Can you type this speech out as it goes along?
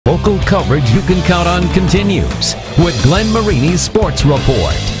Local coverage you can count on continues with Glenn Marini's Sports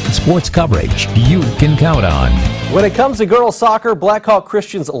Report. Sports coverage you can count on. When it comes to girls soccer, Blackhawk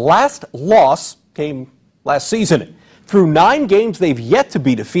Christian's last loss came last season. Through 9 games, they've yet to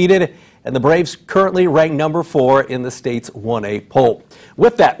be defeated, and the Braves currently rank number 4 in the state's 1A poll.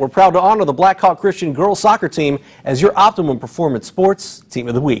 With that, we're proud to honor the Blackhawk Christian girls soccer team as your Optimum Performance Sports Team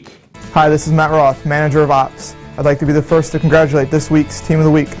of the Week. Hi, this is Matt Roth, Manager of Ops. I'd like to be the first to congratulate this week's Team of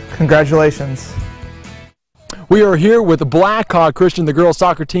the Week. Congratulations. We are here with the Blackhawk Christian, the girls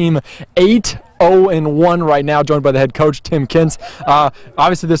soccer team, 8-0-1 right now, joined by the head coach, Tim Kintz.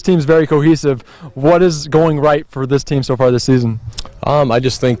 Obviously, this team's very cohesive. What is going right for this team so far this season? I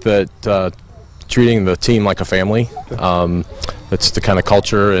just think that treating the team like a family, that's the kind of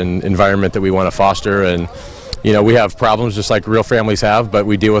culture and environment that we want to foster. And you know, we have problems just like real families have, but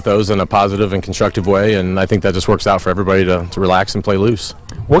we deal with those in a positive and constructive way, and I think that just works out for everybody to relax and play loose.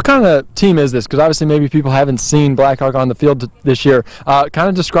 What kind of team is this? Because obviously maybe people haven't seen Blackhawk on the field this year. Kind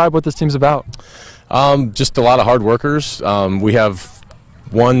of describe what this team's about. Just a lot of hard workers. We have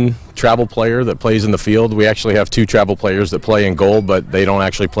one travel player that plays in the field. We actually have 2 travel players that play in goal, but they don't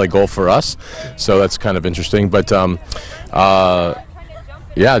actually play goal for us, so that's kind of interesting. But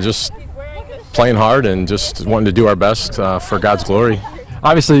yeah, just playing hard and just wanting to do our best for God's glory.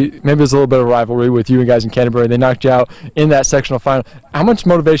 Obviously, maybe there's a little bit of rivalry with you guys in Canterbury. They knocked you out in that sectional final. How much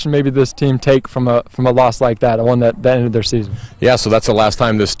motivation maybe this team take from a loss like that, a one that ended their season? Yeah, so that's the last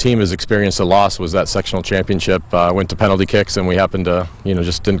time this team has experienced a loss, was that sectional championship. Went to penalty kicks, and we happened to,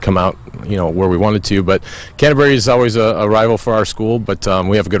 just didn't come out, where we wanted to. But Canterbury is always a rival for our school, but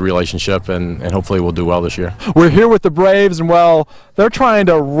we have a good relationship, and hopefully we'll do well this year. We're here with the Braves, and well, they're trying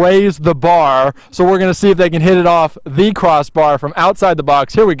to raise the bar, so we're going to see if they can hit it off the crossbar from outside the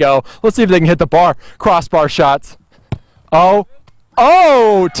box. Here we go. Let's see if they can hit the bar. Crossbar shots.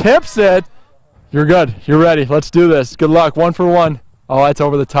 Oh, tips it. You're good. You're ready. Let's do this. Good luck. 1 for 1. Oh, that's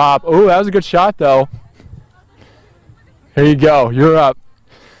over the top. Oh, that was a good shot, though. Here you go. You're up.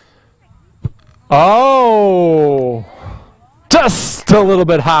 Oh, just a little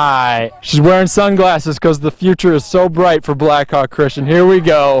bit high. She's wearing sunglasses because the future is so bright for Blackhawk Christian. Here we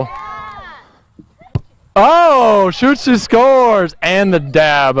go. Oh, shoots, she scores, and the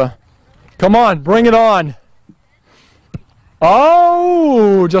dab. Come on, bring it on.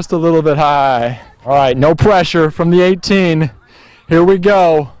 Oh, just a little bit high. All right, no pressure from the 18. Here we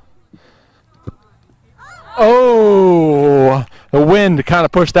go. Oh, the wind kind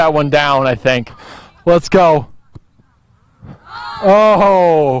of pushed that one down, I think. Let's go.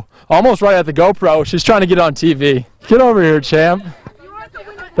 Oh, almost right at the GoPro. She's trying to get on TV. Get over here, champ.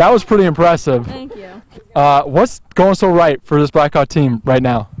 That was pretty impressive. Thank you. What's going so right for this Blackhawk team right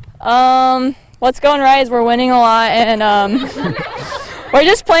now? What's going right is we're winning a lot, and we're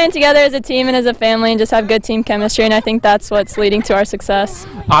just playing together as a team and as a family and just have good team chemistry, and I think that's what's leading to our success.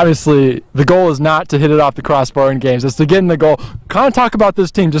 Obviously, the goal is not to hit it off the crossbar in games. It's to get in the goal. Kind of talk about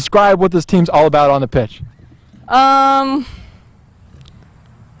this team. Describe what this team's all about on the pitch. I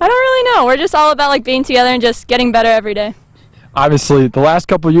don't really know. We're just all about being together and just getting better every day. Obviously, the last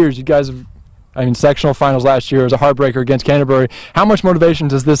couple of years, you guys have, sectional finals last year was a heartbreaker against Canterbury. How much motivation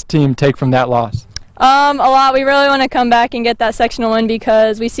does this team take from that loss? A lot. We really want to come back and get that sectional win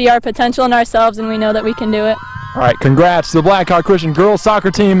because we see our potential in ourselves and we know that we can do it. All right, congrats to the Blackhawk Christian girls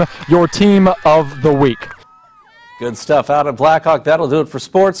soccer team, your team of the week. Good stuff out at Blackhawk. That'll do it for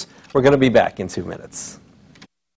sports. We're going to be back in 2 minutes.